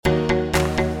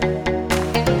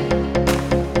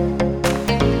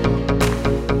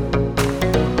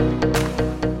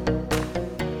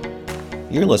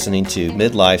You're listening to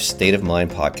Midlife State of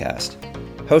Mind podcast,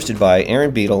 hosted by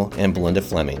Erin Beadle and Belinda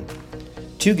Fleming,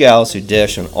 two gals who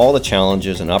dish on all the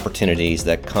challenges and opportunities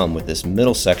that come with this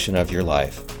middle section of your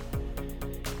life.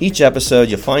 Each episode,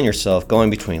 you'll find yourself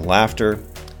going between laughter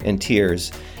and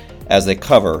tears as they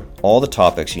cover all the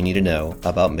topics you need to know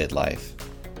about midlife.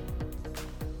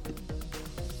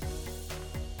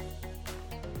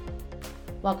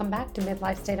 Welcome back to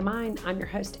Midlife State of Mind. I'm your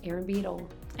host, Erin Beadle.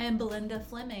 And Belinda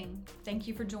Fleming. Thank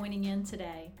you for joining in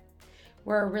today.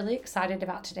 We're really excited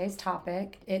about today's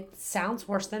topic. It sounds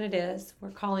worse than it is. We're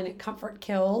calling it Comfort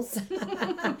Kills.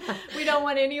 We don't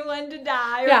want anyone to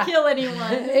die or kill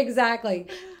anyone. Exactly.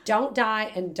 Don't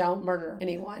die and don't murder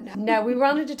anyone. No, we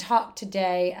wanted to talk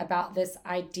today about this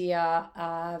idea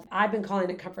of, I've been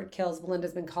calling it Comfort Kills,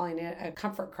 Belinda's been calling it a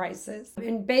comfort crisis.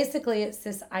 And basically it's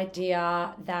this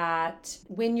idea that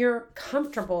when you're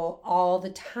comfortable all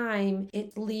the time,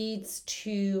 it leads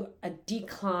to a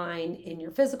decline in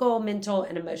your physical, mental,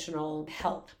 and emotional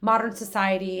health. Modern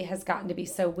society has gotten to be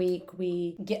so weak.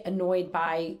 We get annoyed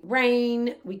by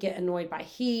rain. We get annoyed by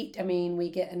heat. We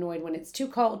get annoyed when it's too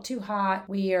cold, too hot.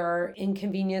 We are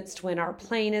inconvenienced when our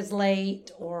plane is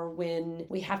late or when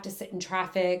we have to sit in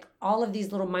traffic. All of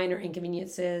these little minor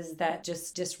inconveniences that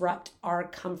just disrupt our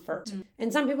comfort. Mm.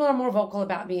 And some people are more vocal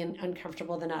about being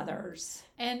uncomfortable than others.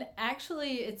 And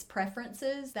actually, it's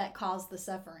preferences that cause the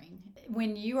suffering.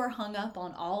 When you are hung up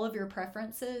on all of your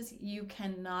preferences, you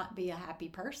cannot be a happy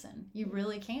person. You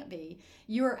really can't be.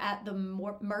 You are at the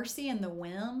mercy and the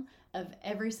whim of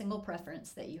every single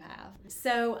preference that you have.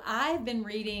 So I've been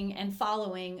reading and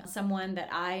following someone that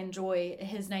I enjoy.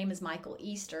 His name is Michael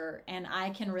Easter, and I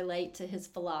can relate to his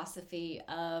philosophy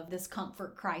of this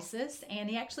comfort crisis. And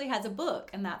he actually has a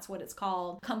book, and that's what it's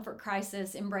called, Comfort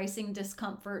Crisis, Embracing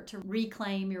Discomfort to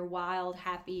Reclaim Your Wild,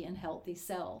 Happy, and Healthy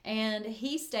Self. And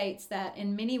he states that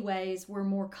in many ways we're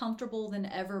more comfortable than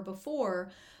ever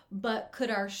before, but could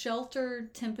our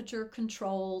sheltered,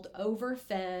 temperature-controlled,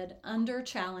 overfed,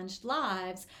 under-challenged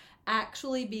lives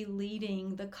actually be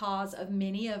leading the cause of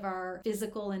many of our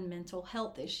physical and mental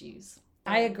health issues?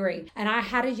 I agree. And I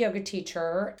had a yoga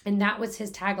teacher, and that was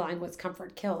his tagline, was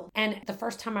Comfort Kills. And the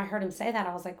first time I heard him say that,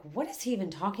 I was like, what is he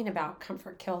even talking about,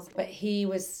 Comfort Kills? But he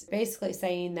was basically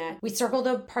saying that we circled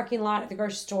the parking lot at the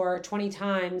grocery store 20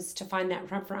 times to find that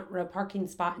front row parking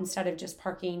spot instead of just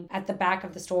parking at the back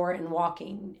of the store and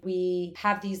walking. We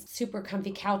have these super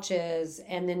comfy couches,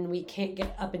 and then we can't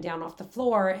get up and down off the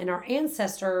floor. And our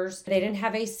ancestors, they didn't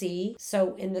have AC.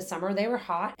 So in the summer, they were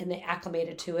hot and they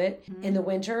acclimated to it. Mm-hmm. In the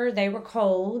winter, they were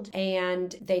cold,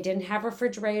 and they didn't have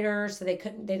refrigerators, so they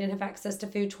didn't have access to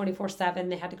food 24/7.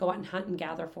 They had to go out and hunt and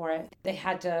gather for it. They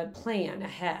had to plan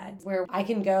ahead, where I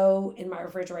can go in my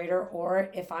refrigerator, or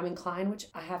if I'm inclined, which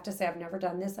I have to say I've never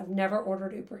done this, I've never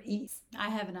ordered Uber Eats. I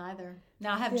haven't either.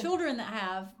 Now I have children that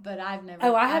have, but I've never.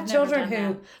 Oh, I have children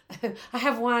who, I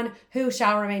have one who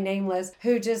shall remain nameless,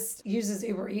 who just uses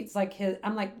Uber Eats like his.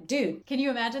 I'm like, dude, can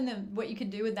you imagine what you could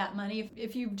do with that money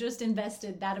if you just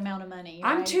invested that amount of money?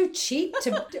 Right? I'm too cheap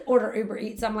to order Uber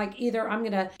Eats. I'm like, either I'm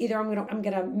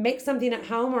gonna make something at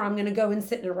home, or I'm gonna go and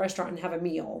sit in a restaurant and have a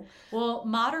meal. Well,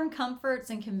 modern comforts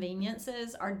and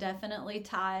conveniences are definitely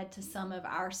tied to some of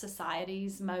our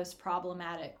society's most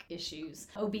problematic issues: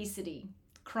 obesity,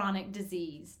 chronic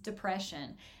disease,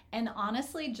 depression, and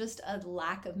honestly just a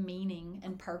lack of meaning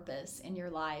and purpose in your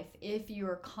life if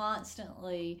you're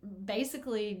constantly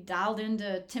basically dialed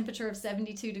into temperature of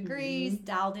 72 degrees,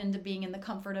 dialed into being in the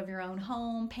comfort of your own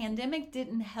home. Pandemic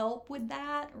didn't help with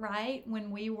that, right? When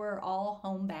we were all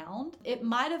homebound. It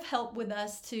might have helped with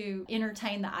us to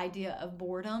entertain the idea of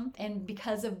boredom, and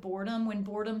because of boredom, when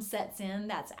boredom sets in,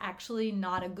 that's actually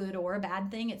not a good or a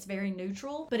bad thing. It's very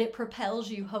neutral, but it propels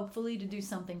you hopefully to do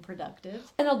something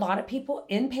productive. And a lot of people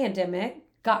in pandemic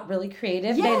got really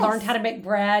creative. Yes. They learned how to make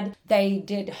bread. They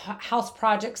did house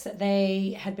projects that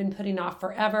they had been putting off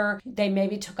forever. They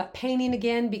maybe took up painting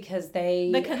again because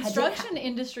the construction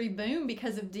industry boomed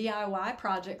because of DIY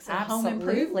projects and home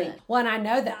improvement. Well, and I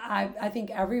know that I think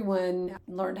everyone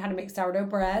learned how to make sourdough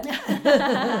bread.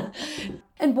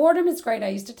 And boredom is great. I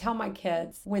used to tell my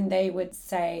kids when they would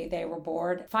say they were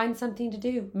bored, find something to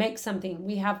do, make something.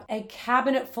 We have a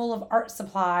cabinet full of art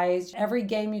supplies, every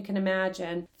game you can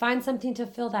imagine. Find something to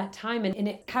fill that time.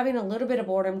 And having a little bit of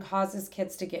boredom causes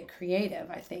kids to get creative,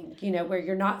 I think, where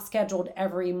you're not scheduled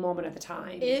every moment of the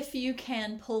time. If you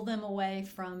can pull them away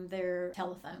from their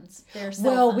telephones, their cell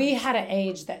Well, phones. we had an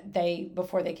age that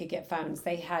before they could get phones,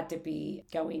 they had to be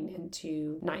going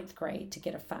into 9th grade to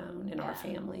get a phone in our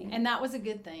family. And that was a good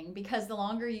good thing, because the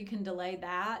longer you can delay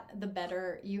that, the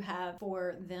better you have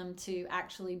for them to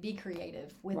actually be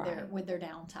creative with their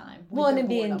downtime. Well, and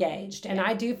be engaged. And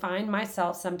I do find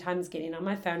myself sometimes getting on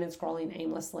my phone and scrolling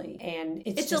aimlessly. And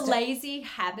it's just a lazy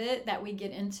habit that we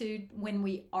get into when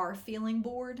we are feeling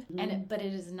bored, but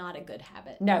it is not a good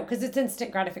habit. No, because it's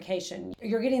instant gratification.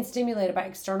 You're getting stimulated by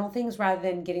external things rather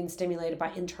than getting stimulated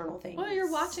by internal things. Well,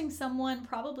 you're watching someone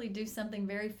probably do something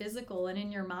very physical, and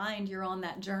in your mind, you're on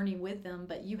that journey with them,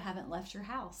 but you haven't left your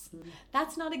house.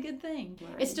 That's not a good thing.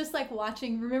 Right. It's just like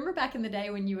remember back in the day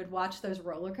when you would watch those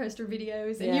roller coaster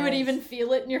videos and you would even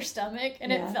feel it in your stomach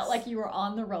and it felt like you were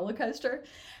on the roller coaster?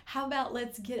 How about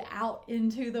let's get out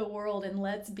into the world and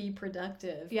let's be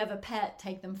productive? If you have a pet,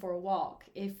 take them for a walk.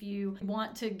 If you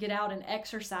want to get out and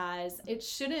exercise, it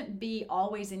shouldn't be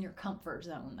always in your comfort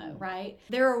zone though, right?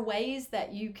 There are ways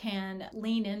that you can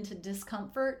lean into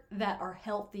discomfort that are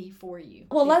healthy for you.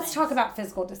 Well, let's talk about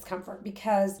physical discomfort,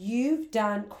 because you've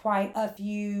done quite a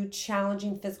few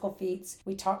challenging physical feats.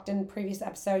 We talked in a previous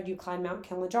episode, you climbed Mount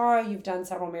Kilimanjaro, you've done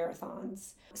several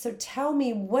marathons. So tell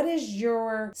me, what is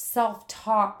your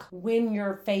self-talk when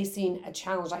you're facing a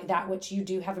challenge like that, which you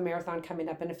do have a marathon coming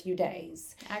up in a few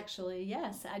days? Actually,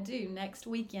 yes, I do, next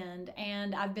weekend.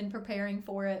 And I've been preparing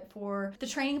for it. The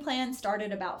training plan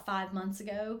started about 5 months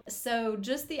ago. So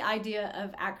just the idea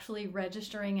of actually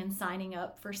registering and signing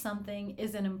up for something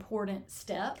is an important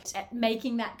step at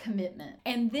making that commitment.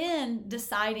 And then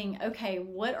deciding, okay,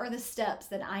 what are the steps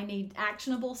that I need,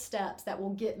 actionable steps that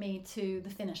will get me to the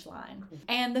finish line?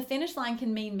 And the finish line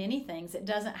can mean many things. It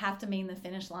doesn't have to mean the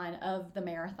finish line of the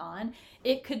marathon.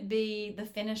 It could be the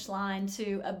finish line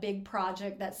to a big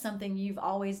project that's something you've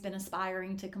always been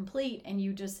aspiring to complete and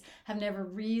you just have never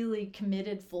really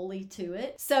committed fully to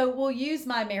it. So we'll use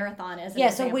my marathon as an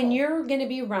example. So when you're going to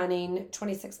be running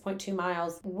 26.2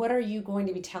 miles, what are you going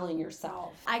to be telling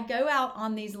yourself? I go out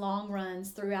on these long runs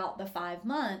throughout the 5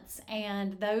 months,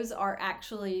 and those are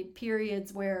actually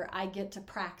periods where I get to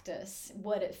practice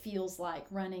what it feels like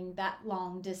running that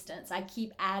long distance. I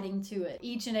keep adding to it.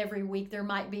 Each and every week there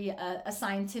might be a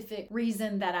scientific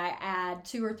reason that I add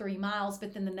 2 or 3 miles,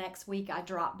 but then the next week I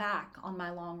drop back on my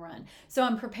long run. So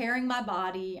I'm preparing my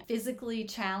body, physically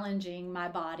challenging my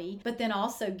body, but then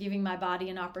also giving my body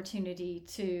an opportunity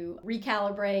to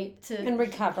recalibrate, and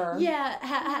recover. Yeah,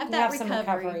 have that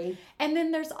recovery. And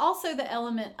then there's also the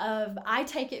element of I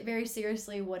take it very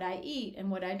seriously what I eat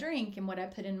and what I drink and what I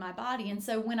put in my body. And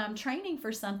so when I'm training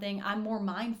for something, I'm more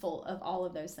mindful of all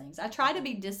of those things. I try to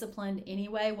be disciplined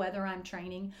anyway, whether I'm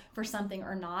training for something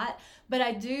or not. But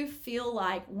I do feel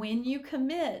like when you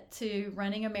commit to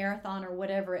running a marathon or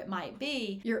whatever it might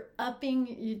be, you're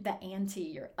upping the ante,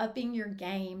 you're upping your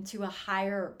game to a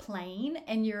higher plane,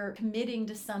 and you're committing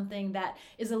to something that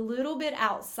is a little bit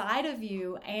outside of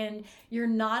you, and you're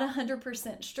not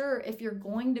 100% sure if you're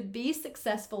going to be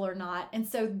successful or not. And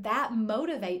so that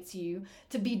motivates you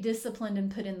to be disciplined and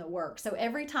put in the work. So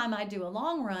every time I do a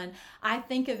long run, I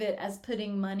think of it as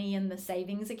putting money in the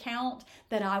savings account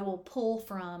that I will pull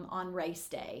from on race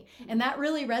day. And that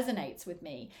really resonates with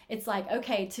me. It's like,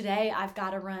 okay, today I've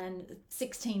got to run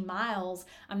 16 miles.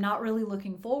 I'm not really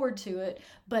looking forward to it,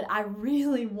 but I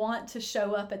really want to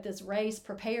show up at this race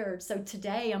prepared. So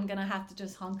today I'm going to have to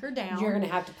just hunker down. You're going to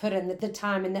have to put in the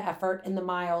time and the effort and the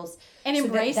miles. And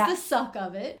embrace the suck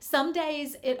of it. Some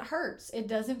days it hurts. It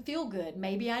doesn't feel good.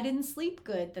 Maybe I didn't sleep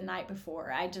good the night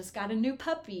before. I just got a new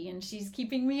puppy and she's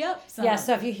keeping me up some. Yeah,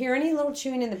 so if you hear any little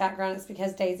chewing in the background, it's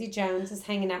because Daisy Jones is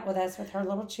hanging out with us with her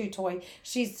little chew toy.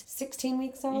 She's 16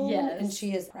 weeks old. Yes. And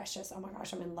she is precious. Oh my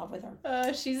gosh, I'm in love with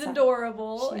her. She's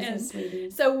adorable. She's a sweetie.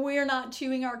 So we're not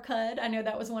chewing our cud. I know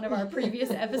that was one of our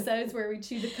previous episodes where we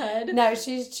chew the cud. No,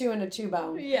 she's chewing a chew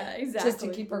bone. Yeah, exactly. Just to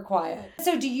keep her quiet.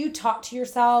 So do you talk to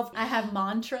yourself? I have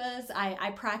mantras.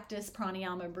 I practice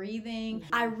pranayama breathing.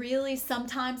 I really,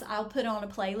 sometimes I'll put on a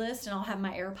playlist and I'll have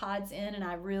my AirPods in and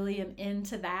I really am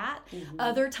into that.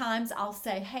 Other times I'll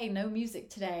say, hey, no music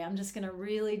today. I'm just going to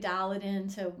really dial it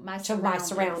into my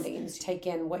surroundings. Take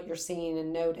in what you're seeing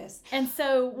and notice. And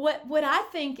so what I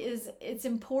think is it's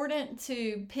important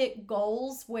to pick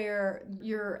goals where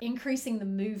you're increasing the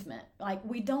movement. Like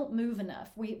we don't move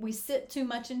enough. We sit too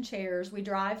much in chairs. We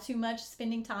drive too much,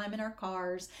 spending time in our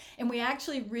cars. And we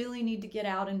actually really need to get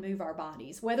out and move our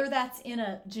bodies, whether that's in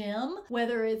a gym,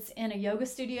 whether it's in a yoga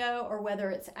studio, or whether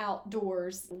it's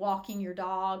outdoors walking your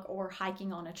dog or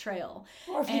hiking on a trail.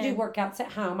 Or if you do workouts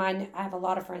at home. I have a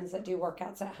lot of friends that do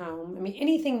workouts at home. I mean,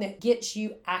 anything that gets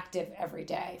you active every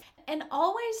day. And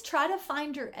always try to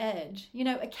find your edge,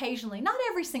 occasionally, not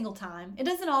every single time. It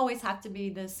doesn't always have to be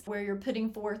this where you're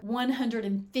putting forth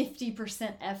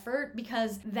 150% effort,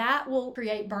 because that will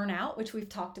create burnout, which we've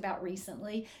talked about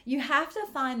recently. You have to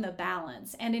find the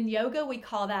balance. And in yoga, we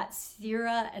call that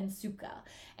sthira and sukha.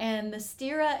 And the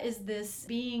sthira is this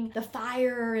being the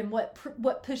fire and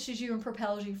what pushes you and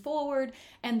propels you forward.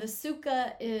 And the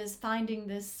sukha is finding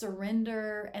this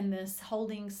surrender and this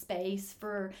holding space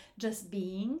for just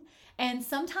being. And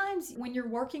sometimes when you're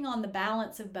working on the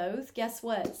balance of both, guess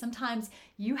what? Sometimes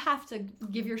you have to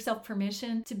give yourself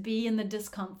permission to be in the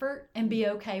discomfort and be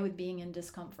okay with being in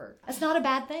discomfort. That's not a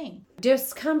bad thing.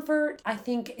 Discomfort, I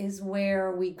think, is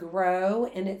where we grow,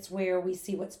 and it's where we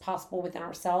see what's possible within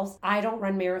ourselves. I don't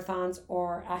run marathons,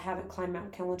 or I haven't climbed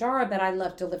Mount Kilimanjaro, but I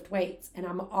love to lift weights, and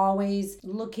I'm always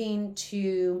looking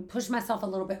to push myself a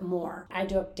little bit more. I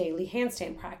do a daily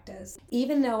handstand practice.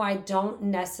 Even though I don't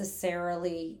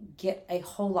necessarily get a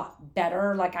whole lot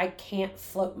better, like I can't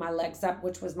float my legs up,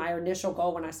 which was my initial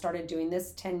goal when I started doing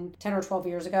this 10 or 12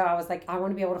 years ago. I was like, I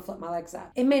want to be able to float my legs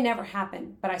up. It may never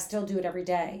happen, but I still do it every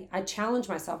day. I challenge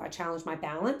myself. I challenge my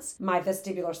balance, my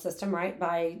vestibular system, right?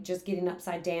 By just getting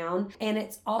upside down. And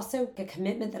it's also a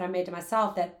commitment that I made to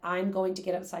myself that I'm going to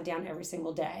get upside down every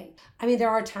single day. I mean, there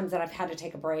are times that I've had to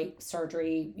take a break,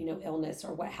 surgery, illness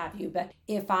or what have you. But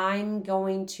if I'm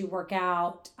going to work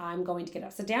out, I'm going to get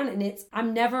upside down. And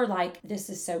I'm never like, this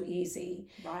is so easy.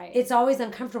 Right. It's always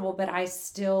uncomfortable, but I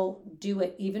still do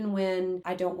it even when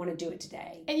I don't want to do it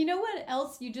today. And you know what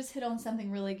else? You just hit on something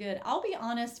really good. I'll be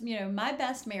honest, my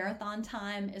best marathon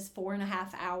time is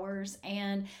 4.5 hours.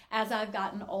 And as I've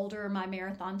gotten older, my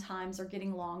marathon times are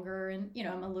getting longer and,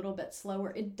 I'm a little bit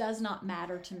slower. It does not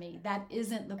matter to me. That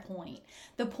isn't the point.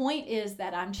 The point is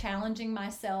that I'm challenging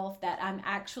myself, that I'm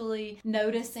actually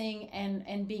noticing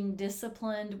and being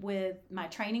disciplined with my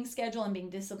training schedule and being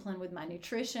disciplined with my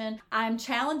nutrition. I'm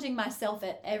challenging myself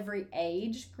at every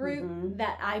age group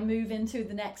that I move into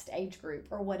the next age group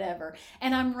or whatever.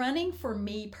 And I'm running for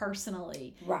me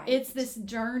personally. Right. It's this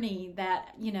journey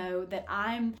that, that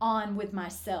I'm on with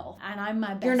myself, and I'm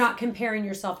my best. You're not comparing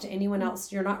yourself to anyone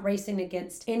else. You're not racing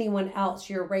against anyone else.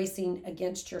 You're racing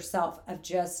against yourself of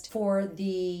just for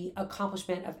the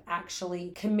accomplishment of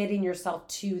actually committing yourself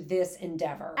to this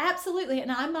endeavor. Absolutely.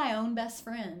 And I'm my own best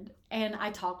friend. And I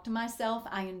talk to myself.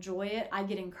 I enjoy it. I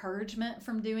get encouragement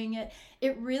from doing it.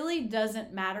 It really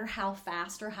doesn't matter how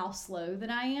fast or how slow that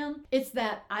I am. It's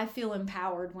that I feel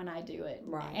empowered when I do it.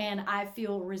 Right. And I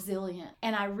feel resilient.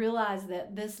 And I realize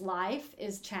that this life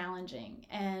is challenging.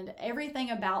 And everything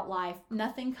about life,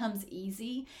 nothing comes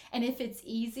easy. And if it's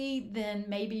easy, then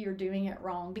maybe you're doing it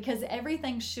wrong, because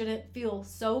everything shouldn't feel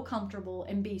so comfortable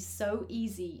and be so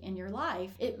easy in your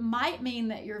life. It might mean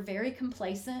that you're very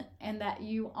complacent and that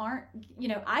you aren't,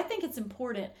 I think it's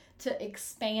important to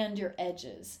expand your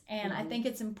edges. And I think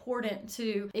it's important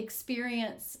to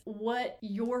experience what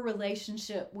your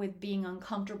relationship with being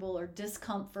uncomfortable or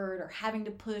discomfort or having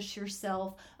to push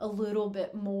yourself a little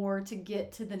bit more to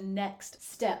get to the next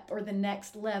step or the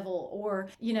next level. Or,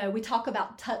 we talk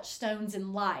about touchstones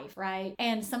in life, right?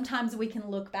 And sometimes we can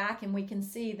look back and we can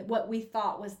see that what we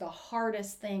thought was the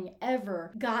hardest thing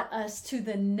ever got us to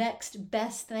the next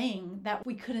best thing that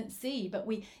we couldn't see. But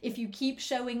if you keep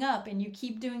showing up and you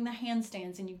keep doing the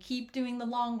handstands and you keep doing the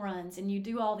long runs and you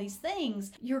do all these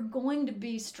things, you're going to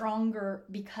be stronger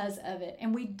because of it.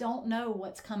 And we don't know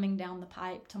what's coming down the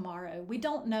pipe tomorrow. We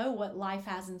don't know what life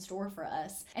has in store for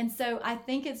us. And so I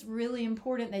think it's really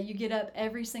important that you get up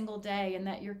every single day and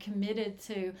that you're committed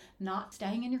to not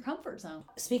staying in your comfort zone.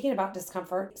 Speaking about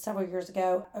discomfort, several years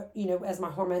ago, as my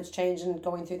hormones changed and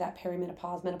going through that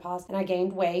perimenopause, menopause, and I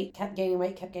gained weight, kept gaining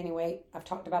weight. I've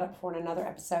talked about it before in another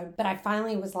episode, but I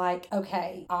finally was like,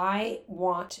 okay, I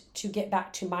want to get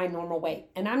back to my normal weight.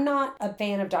 And I'm not a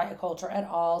fan of diet culture at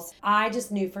all. I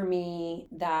just knew for me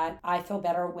that I feel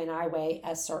better when I weigh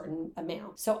a certain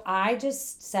amount. So I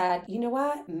just said, you know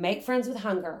what? Make friends with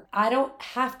hunger. I don't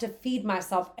have to feed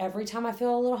myself every time I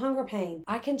feel a little hunger pain.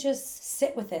 I can just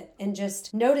sit with it and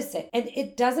just notice it. And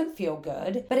it doesn't feel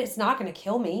good, but it's not going to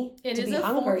kill me to be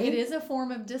hungry. It is a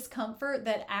form of discomfort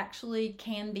that actually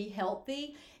can be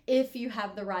healthy if you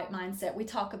have the right mindset. We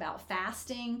talk about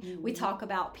fasting. We talk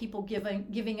about people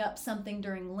giving up something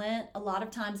during Lent. A lot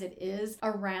of times it is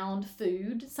around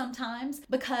food sometimes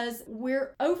because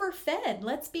we're overfed.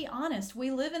 Let's be honest.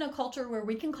 We live in a culture where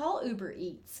we can call Uber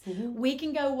Eats. We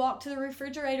can go walk to the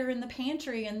refrigerator in the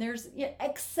pantry and there's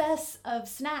excess of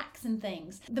snacks and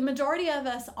things. The majority of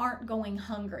us aren't going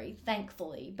hungry,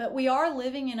 thankfully, but we are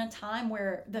living in a time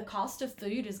where the cost of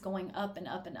food is going up and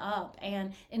up and up,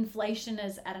 and inflation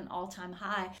is at an an all-time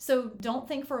high. So don't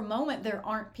think for a moment there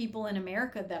aren't people in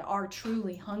America that are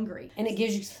truly hungry. And it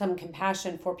gives you some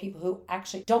compassion for people who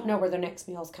actually don't know where their next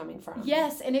meal is coming from.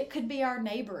 Yes, and it could be our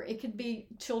neighbor. It could be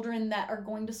children that are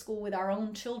going to school with our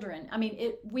own children. I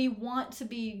mean, we want to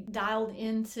be dialed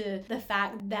into the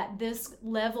fact that this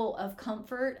level of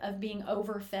comfort of being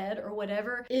overfed or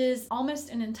whatever is almost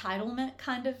an entitlement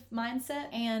kind of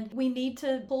mindset. And we need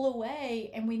to pull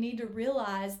away, and we need to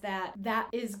realize that that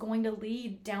is going to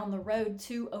lead down the road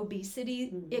to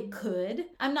obesity. It could.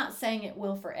 I'm not saying it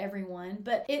will for everyone,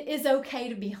 but it is okay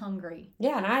to be hungry.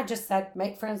 Yeah, and I just said,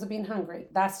 make friends with being hungry.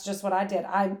 That's just what I did.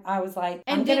 I was like,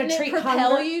 and I'm going to treat propel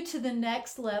hunger. You to the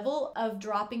next level of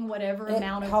dropping whatever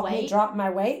amount of It helped weight? me drop my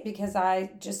weight because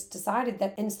I just decided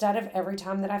that instead of every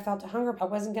time that I felt a hunger, I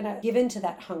wasn't going to give in to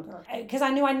that hunger because I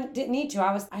knew I didn't need to.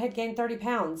 I had gained 30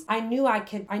 pounds. I knew I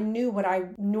could. I knew what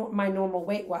my normal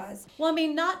weight was. Well, I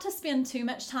mean, not to spend too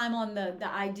much time on the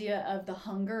idea of the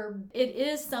hunger. It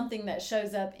is something that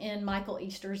shows up in Michael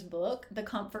Easter's book, The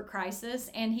Comfort Crisis,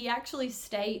 and he actually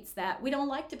states that we don't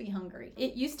like to be hungry.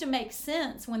 It used to make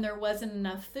sense when there wasn't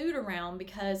enough food around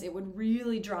because it would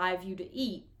really drive you to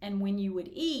eat. And when you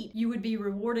would eat, you would be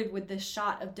rewarded with this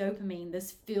shot of dopamine, this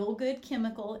feel-good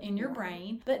chemical in your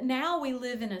brain. But now we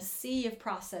live in a sea of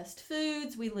processed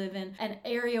foods. We live in an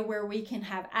area where we can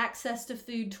have access to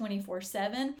food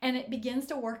 24/7, and it begins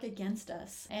to work against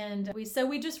us. And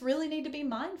we just really need to be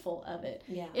mindful of it.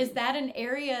 Yeah. Is that an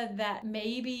area that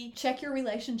maybe check your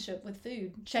relationship with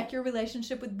food, check your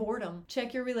relationship with boredom,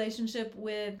 check your relationship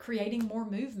with creating more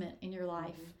movement in your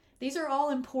life? These are all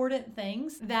important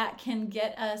things that can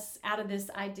get us out of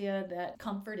this idea that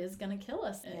comfort is going to kill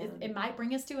us. Yeah. It might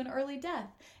bring us to an early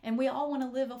death. And we all want to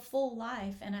live a full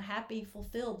life and a happy,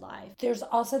 fulfilled life. There's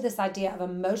also this idea of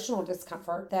emotional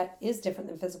discomfort that is different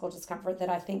than physical discomfort that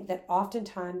I think that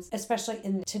oftentimes, especially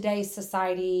in today's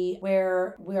society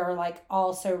where we are like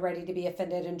all so ready to be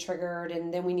offended and triggered,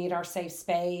 and then we need our safe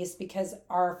space because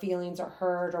our feelings are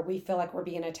hurt or we feel like we're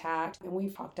being attacked. And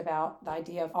we've talked about the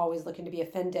idea of always looking to be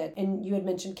offended. And you had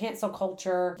mentioned cancel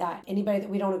culture, that anybody that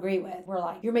we don't agree with, we're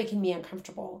like, you're making me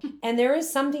uncomfortable. And there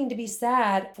is something to be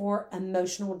said for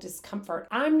emotional discomfort.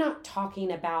 I'm not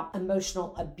talking about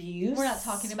emotional abuse. We're not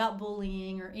talking about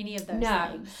bullying or any of those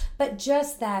things. But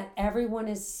just that everyone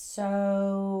is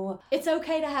so... It's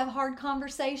okay to have hard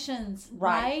conversations,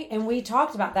 right? And we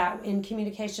talked about that in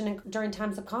communication and during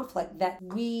times of conflict, that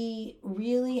we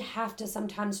really have to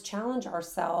sometimes challenge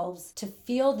ourselves to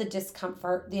feel the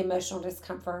discomfort, the emotional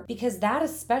discomfort, because that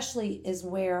especially is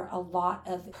where a lot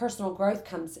of personal growth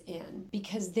comes in,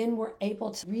 because then we're able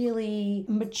to really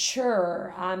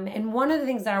mature. And one of the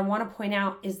things that I want to point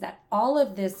out is that all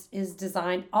of this is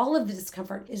designed, all of the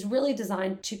discomfort is really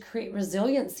designed to create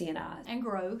resiliency in us. And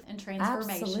growth and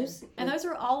transformation. Absolutely. And those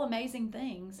are all amazing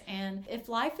things. And if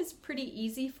life is pretty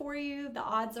easy for you, the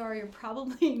odds are you're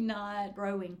probably not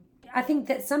growing. I think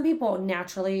that some people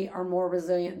naturally are more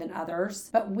resilient than others,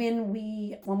 but when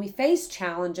we face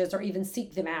challenges or even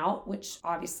seek them out, which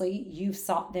obviously you've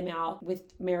sought them out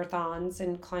with marathons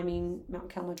and climbing Mount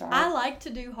Kilimanjaro. I like to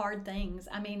do hard things.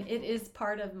 I mean, it is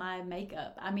part of my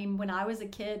makeup. I mean, when I was a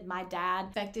kid, my dad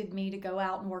expected me to go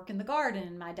out and work in the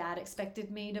garden. My dad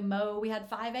expected me to mow. We had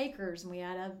 5 acres and we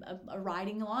had a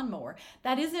riding lawnmower.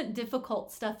 That isn't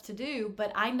difficult stuff to do,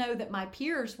 but I know that my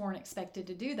peers weren't expected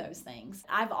to do those things.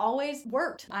 I've always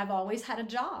worked. I've always had a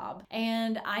job.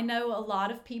 And I know a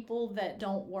lot of people that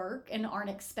don't work and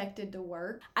aren't expected to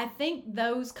work. I think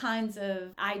those kinds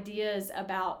of ideas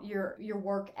about your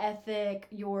work ethic,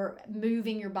 your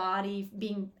moving your body,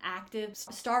 being active,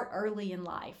 start early in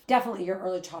life. Definitely your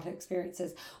early childhood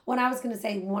experiences. What I was going to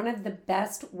say, one of the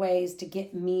best ways to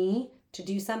get me to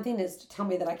do something is to tell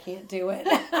me that I can't do it.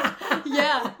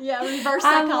 Yeah, reverse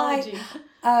psychology. Like,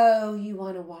 oh, you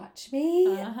want to watch me?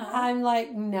 Uh-huh. I'm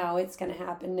like, no, it's going to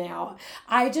happen now.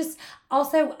 I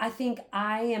think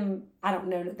I don't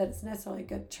know that it's necessarily a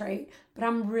good trait, but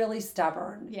I'm really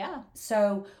stubborn. Yeah.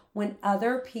 So when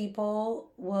other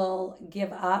people will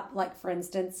give up, like for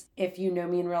instance, if you know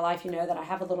me in real life, you know that I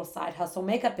have a little side hustle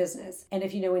makeup business. And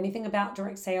if you know anything about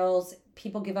direct sales,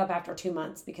 people give up after 2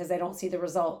 months because they don't see the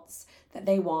results that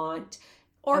they want.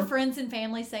 Or friends and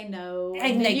family say no.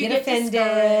 And they get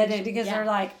offended because they're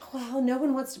like, well, no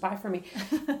one wants to buy from me.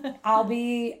 I'll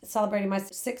be celebrating my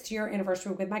 6th year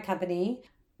anniversary with my company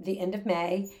the end of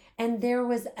May. And there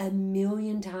was a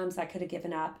million times I could have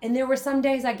given up. And there were some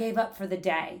days I gave up for the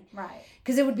day. Right.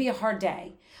 Because it would be a hard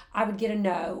day. I would get a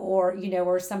no,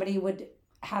 or somebody would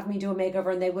have me do a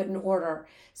makeover and they wouldn't order.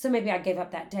 So maybe I gave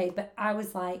up that day. But I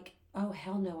was like, oh,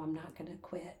 hell no, I'm not going to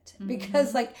quit.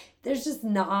 Because like, there's just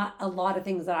not a lot of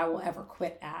things that I will ever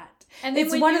quit at. And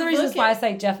it's one of the reasons why I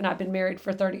say Jeff and I have been married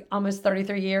for almost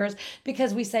 33 years,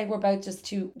 because we say we're both just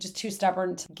too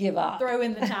stubborn to give up. Throw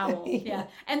in the towel. Yeah.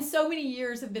 And so many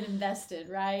years have been invested,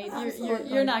 right?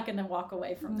 You're not going to walk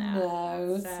away from that.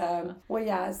 No.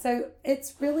 So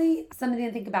it's really something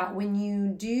to think about when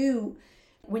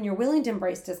you're willing to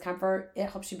embrace discomfort. It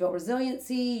helps you build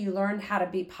resiliency. You learn how to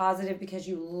be positive because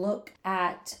you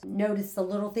notice the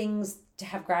little things to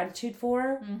have gratitude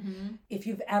for. Mm-hmm. If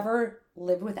you've ever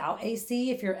lived without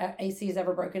AC, if your AC is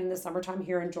ever broken in the summertime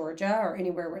here in Georgia or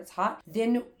anywhere where it's hot,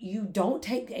 then you don't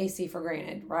take AC for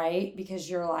granted, right? Because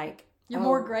you're like, you're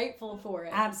more grateful for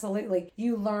it. Absolutely.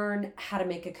 You learn how to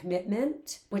make a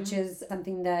commitment, which is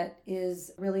something that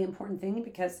is a really important thing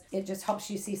because it just helps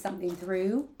you see something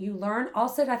through. You learn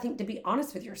also, I think, to be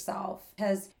honest with yourself,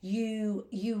 because you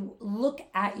look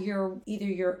at either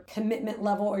your commitment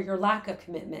level or your lack of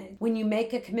commitment. When you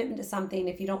make a commitment to something,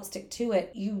 if you don't stick to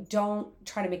it, you don't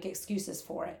try to make excuses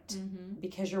for it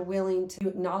because you're willing to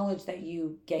acknowledge that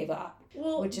you gave up,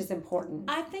 which is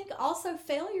important. I think also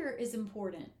failure is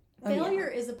important. Failure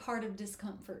is a part of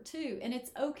discomfort too. And it's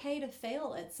okay to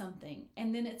fail at something.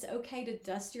 And then it's okay to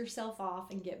dust yourself off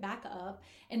and get back up.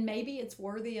 And maybe it's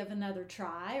worthy of another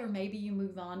try, or maybe you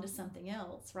move on to something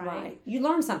else, right? Right. You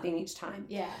learn something each time.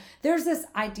 Yeah. There's this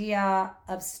idea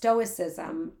of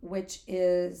Stoicism, which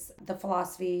is the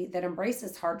philosophy that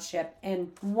embraces hardship.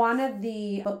 And one of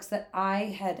the books that I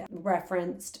had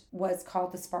referenced was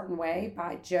called The Spartan Way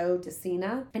by Joe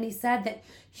DeSena. And he said that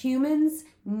humans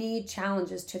need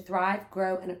challenges to thrive,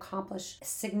 grow, and accomplish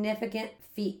significant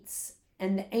feats.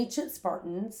 And the ancient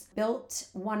Spartans built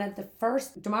one of the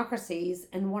first democracies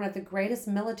and one of the greatest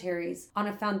militaries on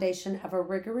a foundation of a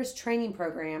rigorous training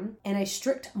program and a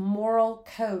strict moral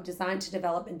code designed to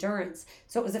develop endurance.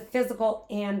 So it was a physical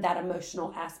and that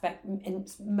emotional aspect,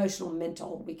 emotional,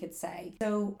 mental, we could say.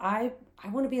 So I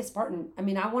want to be a Spartan. I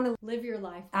mean, I want to live your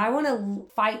life. I want to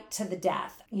fight to the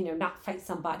death, not fight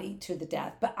somebody to the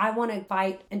death, but I want to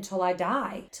fight until I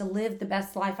die to live the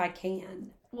best life I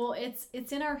can. Well,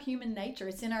 it's in our human nature.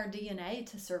 It's in our DNA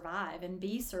to survive and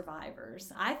be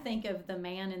survivors. I think of the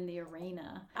man in the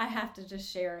arena. I have to just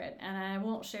share it, and I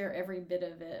won't share every bit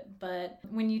of it. But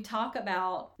when you talk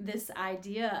about this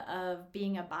idea of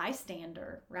being a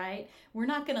bystander, right? We're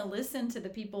not going to listen to the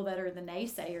people that are the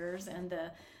naysayers and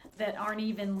that aren't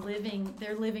even living,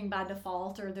 they're living by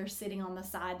default, or they're sitting on the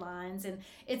sidelines. And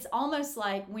it's almost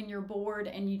like when you're bored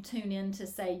and you tune in to,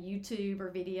 say, YouTube or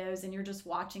videos, and you're just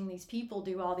watching these people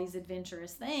do all these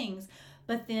adventurous things,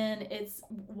 but then it's,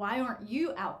 why aren't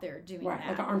you out there doing that?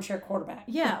 Like an armchair quarterback.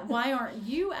 Yeah, why aren't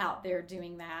you out there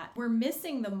doing that? We're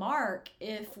missing the mark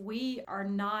if we are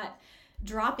not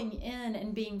dropping in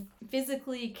and being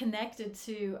physically connected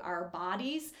to our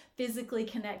bodies, physically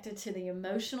connected to the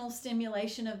emotional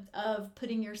stimulation of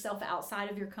putting yourself outside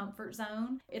of your comfort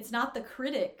zone. It's not the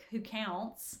critic who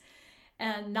counts,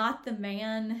 and not the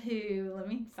man who, let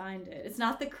me find it. It's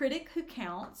not the critic who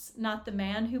counts, not the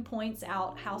man who points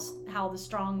out how the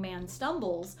strong man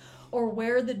stumbles, or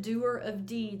where the doer of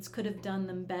deeds could have done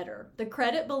them better. The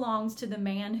credit belongs to the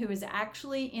man who is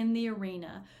actually in the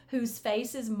arena, whose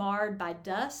face is marred by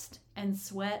dust and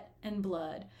sweat and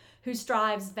blood, who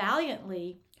strives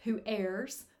valiantly, who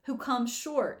errs, who comes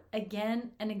short again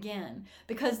and again,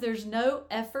 because there's no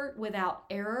effort without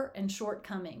error and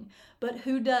shortcoming, but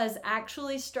who does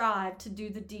actually strive to do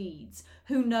the deeds,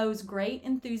 who knows great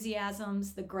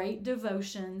enthusiasms, the great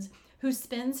devotions, who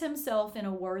spends himself in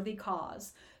a worthy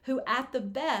cause, who at the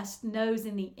best knows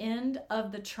in the end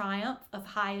of the triumph of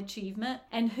high achievement,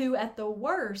 and who at the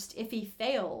worst, if he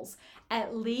fails,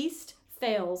 at least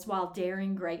fails while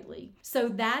daring greatly. So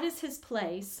that is his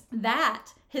place.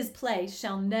 His place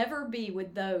shall never be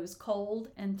with those cold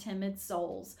and timid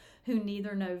souls who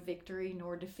neither know victory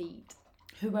nor defeat.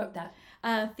 Who wrote that?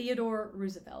 Theodore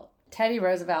Roosevelt. Teddy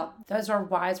Roosevelt. Those are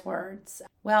wise words.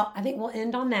 Well, I think we'll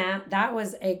end on that. That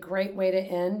was a great way to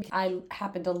end. I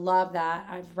happen to love that.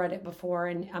 I've read it before,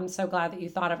 and I'm so glad that you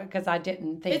thought of it because I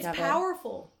didn't think of it. It's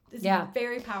powerful. It's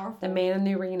very powerful. The man in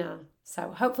the arena.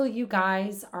 So hopefully you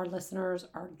guys, our listeners,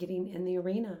 are getting in the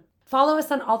arena. Follow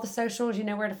us on all the socials. You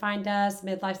know where to find us.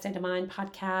 Midlife State of Mind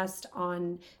Podcast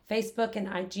on Facebook and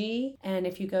IG. And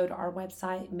if you go to our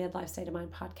website,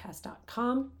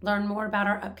 midlifestateofmindpodcast.com, learn more about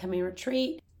our upcoming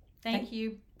retreat. Thank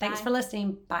you. Thanks for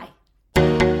listening. Bye.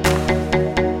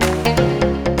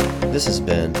 This has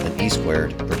been an E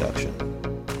Squared production.